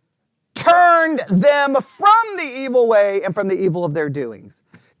turned them from the evil way and from the evil of their doings.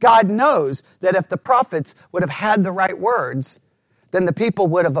 God knows that if the prophets would have had the right words, then the people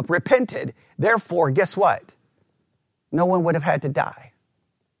would have repented. Therefore, guess what? No one would have had to die.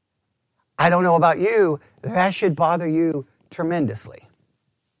 I don't know about you, that should bother you tremendously.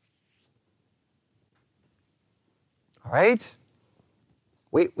 All right?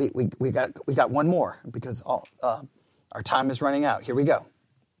 We got one more because our time is running out. Here we go.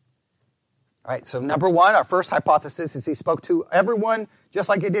 All right, so number one, our first hypothesis is he spoke to everyone just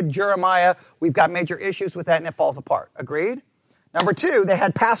like he did Jeremiah. We've got major issues with that and it falls apart. Agreed? Number two, they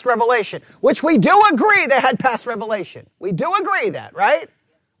had past revelation, which we do agree they had past revelation. We do agree that, right?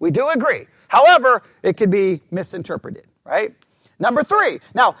 We do agree. However, it could be misinterpreted, right? Number three,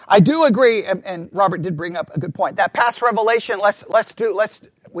 now I do agree, and Robert did bring up a good point. That past revelation,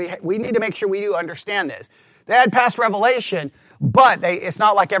 we need to make sure we do understand this. They had past revelation, but it's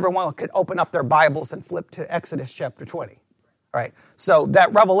not like everyone could open up their Bibles and flip to Exodus chapter 20, right? So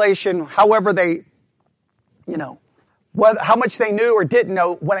that revelation, however they, how much they knew or didn't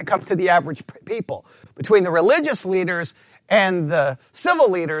know when it comes to the average people. Between the religious leaders and the civil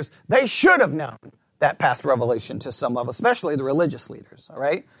leaders, they should have known that past revelation to some level, especially the religious leaders, all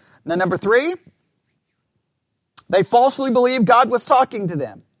right? Now, number three, they falsely believed God was talking to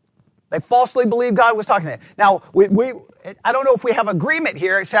them. They falsely believed God was talking to them. Now, I don't know if we have agreement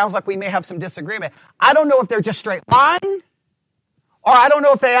here. It sounds like we may have some disagreement. I don't know if they're just straight lying, or I don't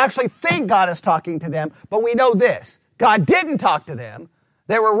know if they actually think God is talking to them, but we know this. God didn't talk to them.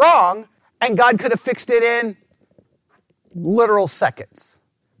 They were wrong, and God could have fixed it in literal seconds.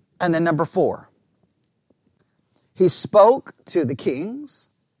 And then number four, he spoke to the kings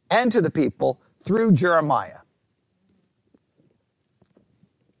and to the people through Jeremiah.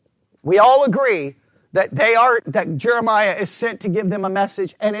 We all agree that that Jeremiah is sent to give them a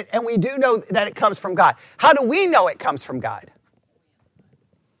message, and we do know that it comes from God. How do we know it comes from God?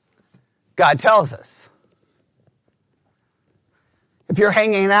 God tells us. If you're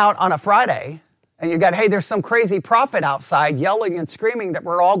hanging out on a Friday and you got, hey, there's some crazy prophet outside yelling and screaming that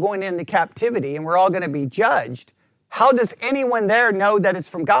we're all going into captivity and we're all going to be judged, how does anyone there know that it's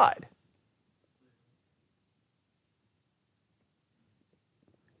from God?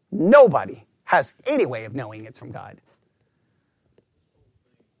 Nobody has any way of knowing it's from God.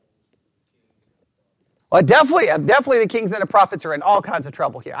 Well, definitely the kings and the prophets are in all kinds of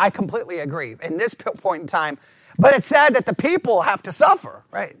trouble here. I completely agree in this point in time. But it's sad that the people have to suffer,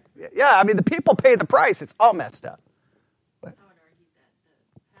 right? Yeah, I mean, the people pay the price. It's all messed up. I would argue that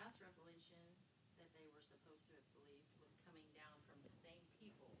the past revelation that they were supposed to have believed was coming down from the same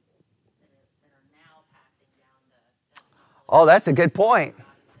people that are now passing down Oh, that's a good point.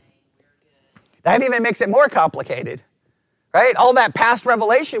 That even makes it more complicated, right? All that past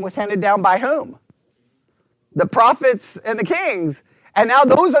revelation was handed down by whom? The prophets and the kings. And now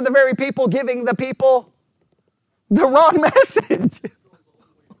those are the very people giving the people the wrong message.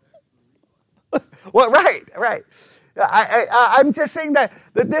 Well, right. I'm just saying that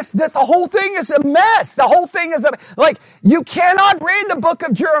this whole thing is a mess. The whole thing is you cannot read the book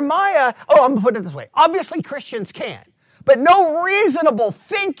of Jeremiah. Oh, I'm going to put it this way. Obviously Christians can. But no reasonable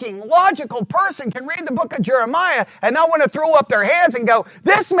thinking, logical person can read the book of Jeremiah and not want to throw up their hands and go,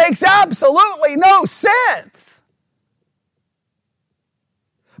 this makes absolutely no sense.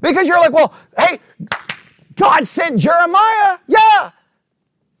 Because you're like, well, hey, God sent Jeremiah. Yeah.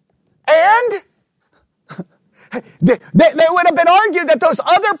 And they would have been argued that those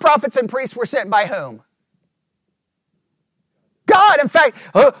other prophets and priests were sent by whom? God. In fact,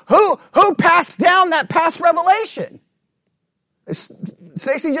 who passed down that past revelation?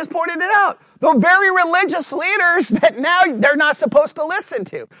 Stacy just pointed it out. The very religious leaders that now they're not supposed to listen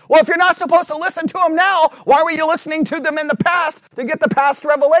to. Well, if you're not supposed to listen to them now, why were you listening to them in the past to get the past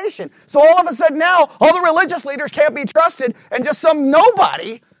revelation? So all of a sudden now, all the religious leaders can't be trusted, and just some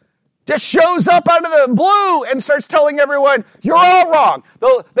nobody just shows up out of the blue and starts telling everyone, you're all wrong.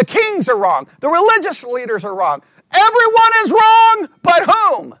 The kings are wrong. The religious leaders are wrong. Everyone is wrong, but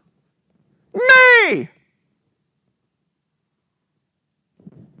whom? Me!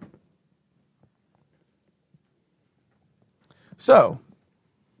 So,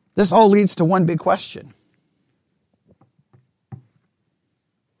 this all leads to one big question.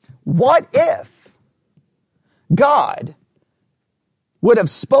 What if God would have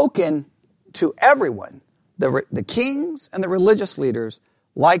spoken to everyone, the kings and the religious leaders,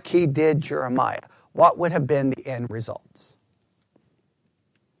 like he did Jeremiah? What would have been the end results?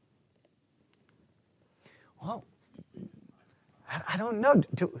 Well, I don't know.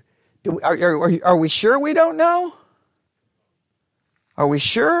 Are we sure we don't know? Are we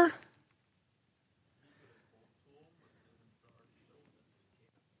sure?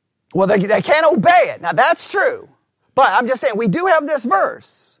 Well, they can't obey it. Now, that's true. But I'm just saying, we do have this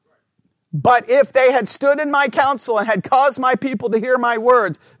verse. But if they had stood in my counsel and had caused my people to hear my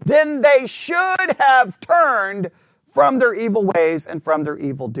words, then they should have turned from their evil ways and from their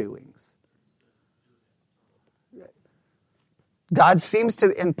evil doings. God seems to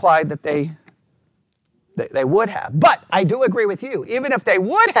imply that they would have. But I do agree with you. Even if they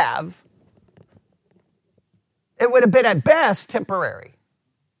would have, it would have been at best temporary.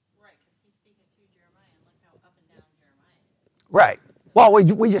 Right, because he's speaking to Jeremiah, and look how up and down Jeremiah is. Right. Well,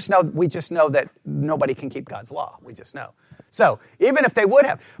 we just know that nobody can keep God's law. We just know. So even if they would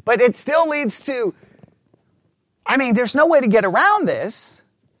have, but it still leads to, there's no way to get around this.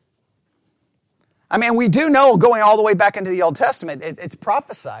 We do know, going all the way back into the Old Testament, it's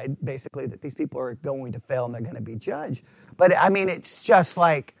prophesied, basically, that these people are going to fail and they're going to be judged. But, it's just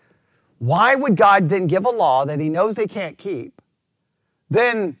like, why would God then give a law that he knows they can't keep,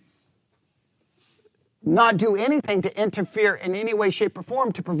 then not do anything to interfere in any way, shape, or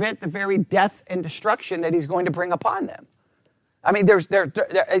form to prevent the very death and destruction that he's going to bring upon them?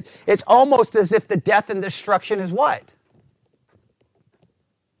 It's almost as if the death and destruction is what?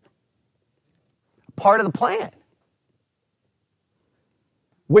 Part of the plan.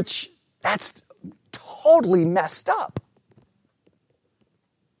 Which, that's totally messed up.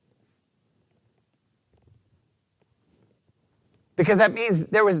 Because that means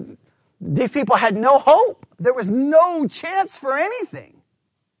these people had no hope. There was no chance for anything.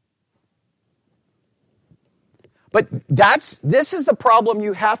 But this is the problem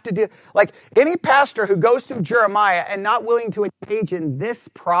you have to do. Like, any pastor who goes through Jeremiah and not willing to engage in this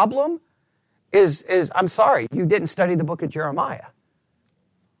problem is I'm sorry, you didn't study the book of Jeremiah.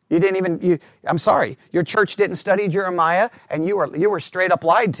 I'm sorry, your church didn't study Jeremiah, and you were straight up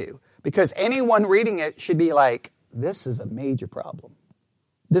lied to. Because anyone reading it should be like, this is a major problem.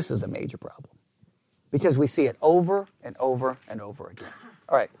 This is a major problem. Because we see it over and over and over again.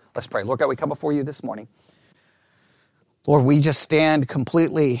 All right, let's pray. Lord God, we come before you this morning. Lord, we just stand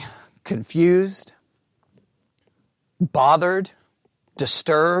completely confused, bothered,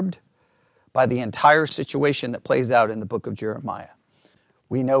 disturbed by the entire situation that plays out in the book of Jeremiah.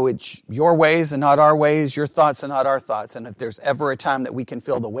 We know it's your ways and not our ways, your thoughts and not our thoughts. And if there's ever a time that we can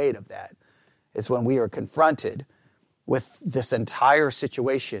feel the weight of that, it's when we are confronted with this entire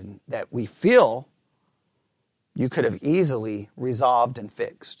situation that we feel you could have easily resolved and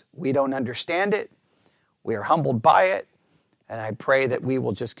fixed. We don't understand it. We are humbled by it. And I pray that we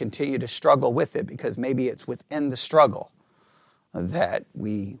will just continue to struggle with it, because maybe it's within the struggle that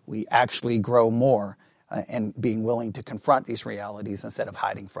we actually grow more and being willing to confront these realities instead of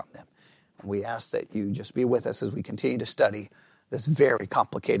hiding from them. And we ask that you just be with us as we continue to study this very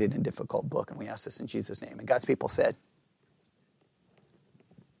complicated and difficult book. And we ask this in Jesus' name. And God's people said,